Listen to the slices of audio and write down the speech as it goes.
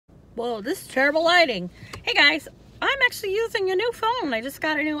Whoa, this is terrible lighting. Hey guys, I'm actually using a new phone. I just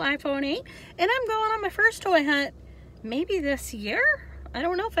got a new iPhone 8 and I'm going on my first toy hunt maybe this year. I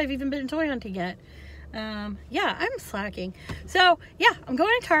don't know if I've even been toy hunting yet. Yeah, I'm slacking. So yeah, I'm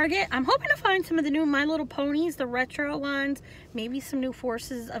going to Target. I'm hoping to find some of the new My Little Ponies, the retro ones, maybe some new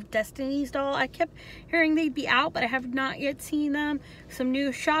Forces of Destiny's doll. I kept hearing they'd be out, but I have not yet seen them. Some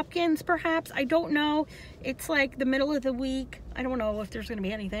new Shopkins perhaps, I don't know. It's like the middle of the week. I don't know if there's gonna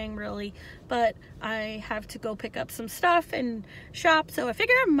be anything really, but I have to go pick up some stuff and shop, so I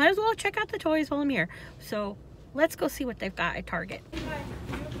figure I might as well check out the toys while I'm here. So let's go see what they've got at Target.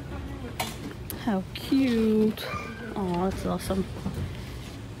 How cute. Oh, that's awesome.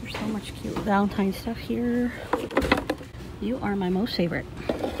 There's so much cute Valentine stuff here. You are my most favorite.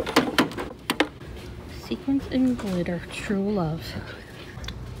 Sequins and glitter, true love.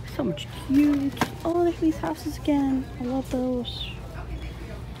 So much cute. Oh, they have these houses again. I love those.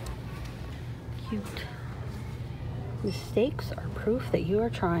 Cute. Mistakes are proof that you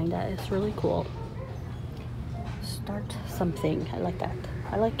are trying. That is really cool. Start something. I like that.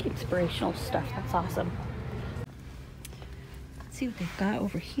 I like inspirational stuff. That's awesome. Let's see what they've got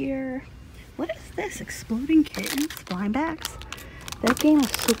over here. What is this? Exploding kittens? Blind bags? That game is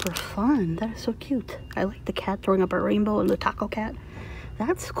super fun. That is so cute. I like the cat throwing up a rainbow and the taco cat.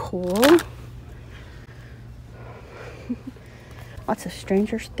 That's cool. Lots of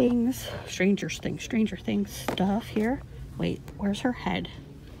Stranger Things stuff here. Wait, where's her head?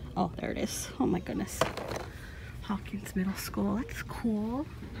 Oh, there it is. Oh my goodness. Hawkins Middle School. That's cool.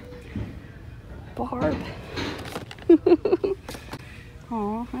 Barb.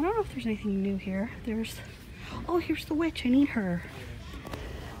 Oh, I don't know if there's anything new here. Oh, here's the witch. I need her.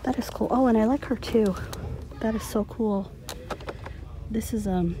 That is cool. Oh, and I like her too. That is so cool. This is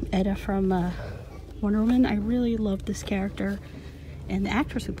Edda from Wonder Woman. I really love this character. And the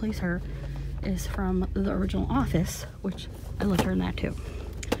actress who plays her is from the original Office, which I love her in that too.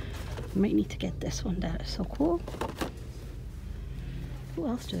 I might need to get this one. That is so cool. Who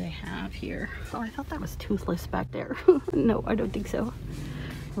else do they have here? Oh, I thought that was Toothless back there. No, I don't think so.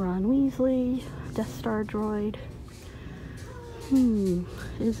 Ron Weasley, Death Star droid.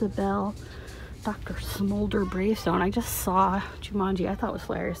 Isabel, Dr. Smolder Bravestone. I just saw Jumanji. I thought it was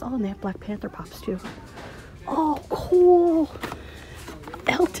hilarious. Oh, and they have Black Panther pops too. Oh, cool.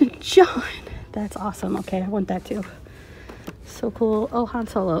 Elton John. That's awesome. Okay, I want that too. So cool. Oh, Han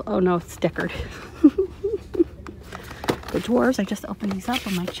Solo. Oh no, it's Deckard. The dwarves. I just opened these up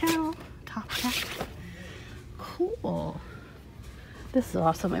on my channel. Top check. Cool. This is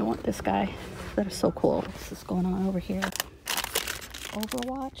awesome. I want this guy. That is so cool. What's this going on over here?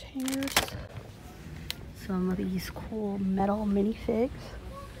 Overwatch hangers. Some of these cool metal minifigs.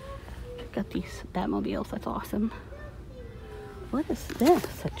 Got these Batmobiles. That's awesome. What is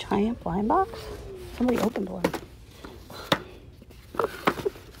this? A giant blind box? Somebody opened one.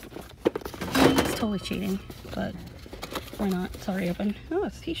 It's totally cheating, but why not? It's already open. Oh,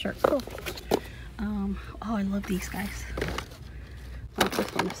 it's a t-shirt. Cool. Oh, I love these guys. Not this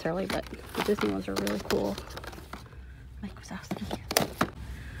one necessarily, but the Disney ones are really cool. Mike Wazowski.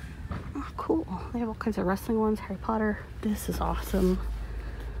 Oh, cool. They have all kinds of wrestling ones. Harry Potter. This is awesome.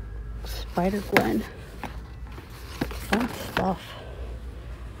 Spider-Gwen. Fun stuff.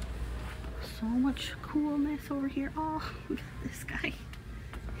 So much coolness over here. Oh, look at this guy.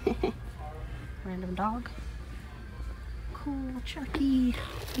 Random dog. Cool. Chucky.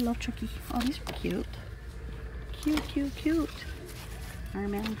 I love Chucky. Oh, these are cute. Cute, cute, cute.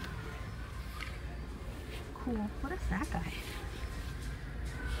 Iron Man. Cool. What is that guy?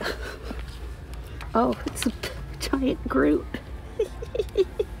 Oh, it's a giant Groot.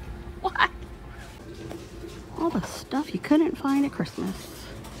 What? All the stuff you couldn't find at Christmas.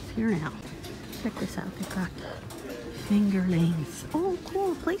 It's here now. Check this out. They've got Fingerlings. Oh,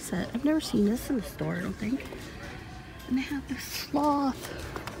 cool. Playset. I've never seen this in the store, I don't think. And they have this sloth.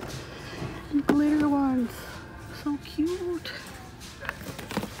 And glitter ones. So cute.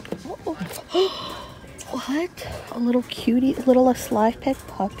 Oh. What? A little cutie, Littlest Live Pet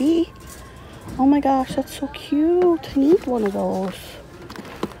Puppy? Oh my gosh, that's so cute. I need one of those.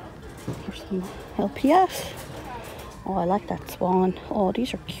 Here's some LPS. Oh, I like that swan. Oh,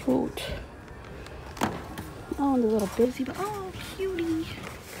 these are cute. Oh, and the little busy, but oh, cutie.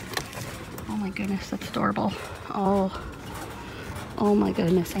 Oh my goodness, that's adorable. Oh my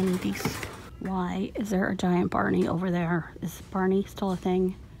goodness, I need these. Why is there a giant Barney over there? Is Barney still a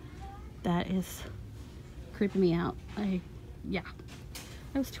thing? That is creeping me out. Yeah.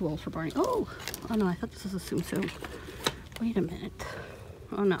 I was too old for Barney. Oh no, I thought this was a Tsum Tsum. Wait a minute.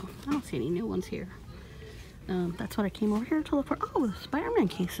 Oh no, I don't see any new ones here. That's what I came over here to look for. Oh, the Spider-Man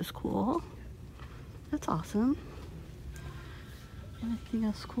case is cool. That's awesome. Anything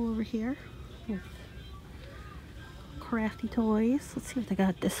else cool over here? With crafty toys. Let's see what they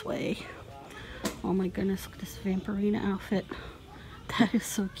got this way. Oh my goodness, look at this Vampirina outfit. That is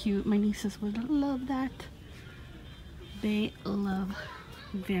so cute. My nieces would love that. They love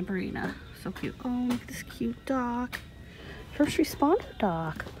Vampirina. So cute. Oh, look at this cute dog. First responder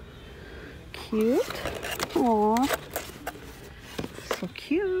dog. Cute. Aww. So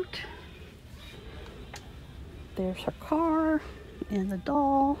cute. There's her car and the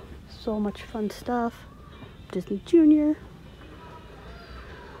doll. So much fun stuff. Disney Junior.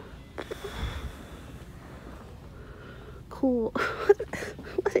 Cool.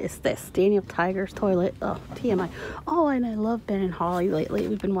 What is this? Daniel Tiger's toilet. Oh, TMI. Oh, and I love Ben and Holly lately.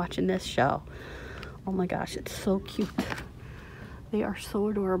 We've been watching this show. Oh my gosh, it's so cute. They are so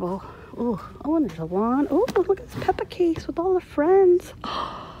adorable. Oh, and there's a lawn. Oh, look at this Peppa case with all the friends.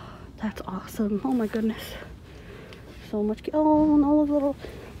 Oh, that's awesome. Oh my goodness. So much. Oh, and all the little.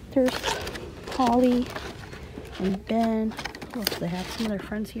 There's Holly and Ben. What else do they have? Some of their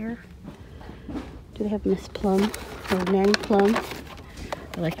friends here. Do they have Miss Plum or Nanny Plum?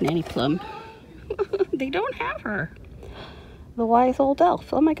 I like Nanny Plum. They don't have her. The wise old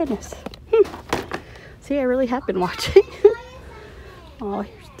elf. Oh my goodness. See, I really have been watching. Oh,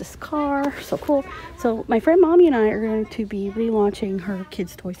 here's this car. So cool. So my friend Mommy and I are going to be relaunching her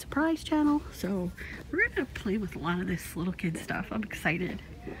Kids Toy Surprise channel. So we're going to play with a lot of this little kid stuff. I'm excited.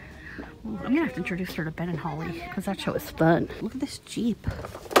 I'm going to have to introduce her to Ben and Holly because that show is fun. Look at this Jeep.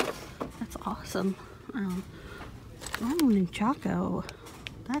 That's awesome. Oh, Ninjago.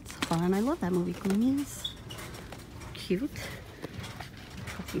 That's fun. I love that movie. Goonies. Cute.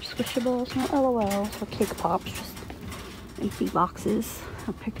 Got some squishables. No LOLs or cake pops. Just empty boxes.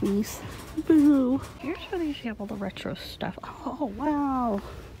 I'll pick these. Boo. Here's where they usually have all the retro stuff. Oh, wow.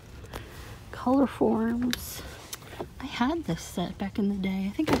 Color forms. I had this set back in the day.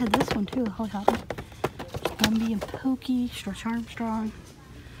 I think I had this one too. Holly Hoppy. Bumby and Pokey. Stretch Armstrong.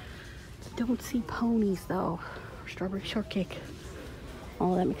 Don't see ponies though. Strawberry Shortcake.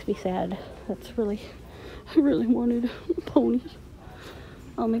 Oh, that makes me sad. That's really, I really wanted a pony.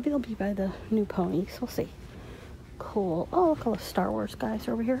 Oh, maybe they'll be by the new ponies. We'll see. Cool. Oh, look, all the Star Wars guys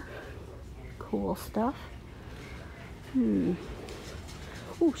over here. Cool stuff. Ooh,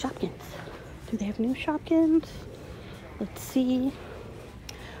 Shopkins. Do they have new Shopkins? Let's see.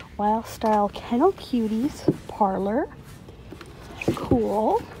 Wild Style Kennel Cuties Parlor.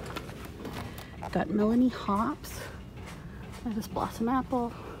 Cool. Got Melanie Hops. There's this Blossom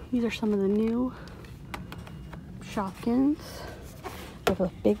Apple. These are some of the new Shopkins. We have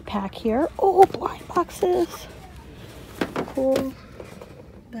a big pack here. Oh, blind boxes. Cool.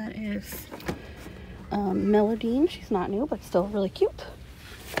 That is Melodine. She's not new, but still really cute.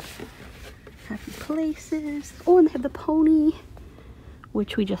 Happy Places. Oh, and they have the pony,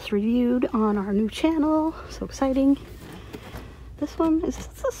 which we just reviewed on our new channel. So exciting. This one, is this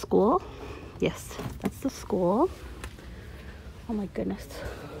the school? Yes, that's the school. Oh my goodness.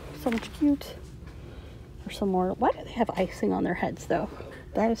 So much cute. There's some more. Why do they have icing on their heads though?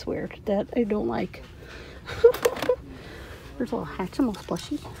 That is weird. That I don't like. There's a little Hatchimal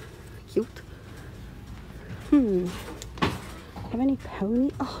plushie. Cute. Have any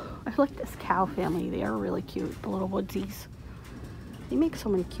pony? Oh, I like this cow family. They are really cute. The little woodsies. They make so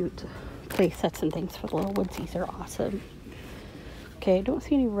many cute play sets and things for the little woodsies. They're awesome. Okay, I don't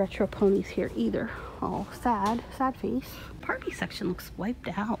see any retro ponies here either. Oh, sad. Sad face. Barbie section looks wiped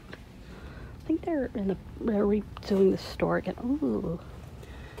out. I think they're redoing the store again. Ooh,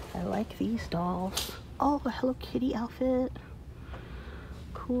 I like these dolls. Oh, a Hello Kitty outfit.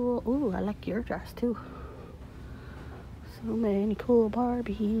 Cool. Ooh, I like your dress too. So many cool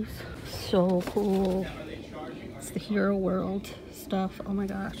Barbies. So cool. It's the Hero World stuff. Oh my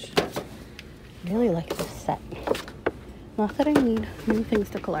gosh. I really like this set. Not that I need new things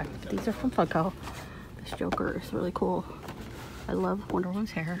to collect. These are from Funko. This Joker is really cool. I love Wonder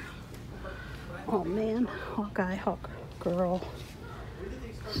Woman's hair. Oh man. Hawkeye, Hawk Girl.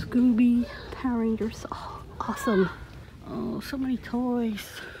 Scooby, Power Rangers. Oh, awesome. Oh, so many toys.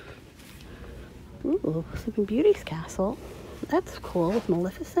 Ooh, Sleeping Beauty's castle. That's cool with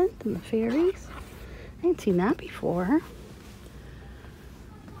Maleficent and the fairies. I ain't seen that before.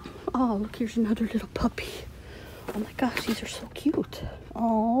 Oh, look, here's another little puppy. Oh my gosh, these are so cute.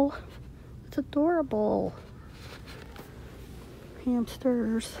 Oh, it's adorable.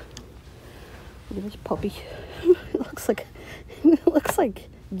 Hamsters. Look at this puppy. It looks like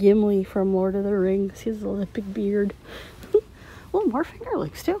Gimli from Lord of the Rings. He has a little big beard. Oh, more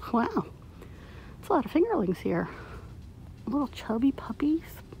fingerlings too. Wow. It's a lot of fingerlings here. Little chubby puppies.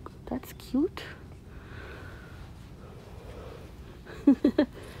 That's cute.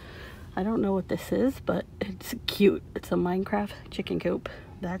 I don't know what this is, but it's cute. It's a Minecraft chicken coop.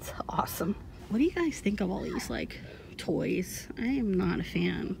 That's awesome. What do you guys think of all these, like, toys? I am not a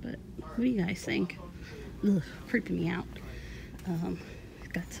fan, but what do you guys think? Ugh, creeping me out.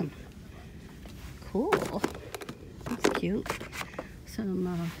 Got some cool. That's cute.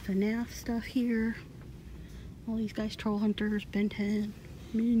 Some FNAF stuff here. All these guys, Troll Hunters, Ben 10,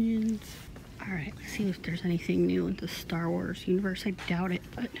 Minions. Alright, let's see if there's anything new in the Star Wars universe. I doubt it,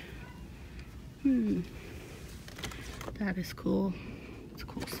 but that is cool. It's a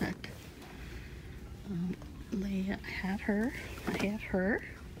cool set. Leia, I have her.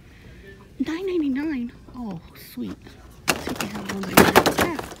 $9.99. Oh, sweet. Let's see if they have ones I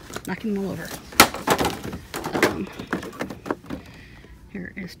got. Knocking them all over.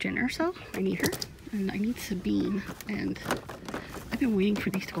 Here is Jen Erso. I need her. And I need Sabine. And I've been waiting for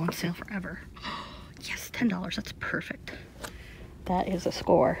these to go on sale forever. Yes, $10. That's perfect. That is a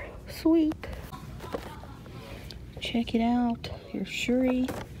score. Sweet. Check it out. Here's Shuri.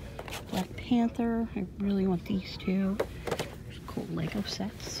 Black Panther. I really want these two. There's cool Lego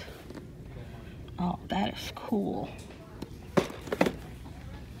sets. Oh, that is cool.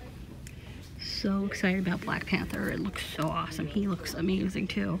 So excited about Black Panther. It looks so awesome. He looks amazing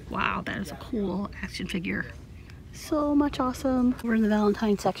too. Wow, that is a cool action figure. So much awesome. We're in the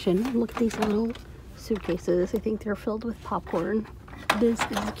Valentine section. Look at these little suitcases. I think they're filled with popcorn. This is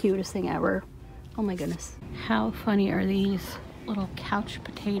the cutest thing ever. Oh my goodness. How funny are these little couch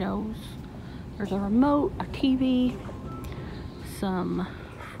potatoes? There's a remote, a TV, some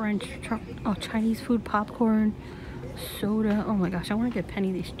Chinese food popcorn, soda. Oh my gosh, I want to get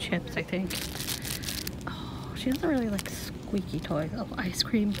Penny these chips, I think. Oh, she doesn't really like squeaky toys. Oh, ice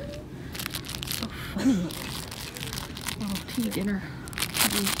cream. So funny. Oh, tea dinner.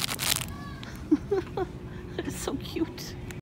 That is so cute.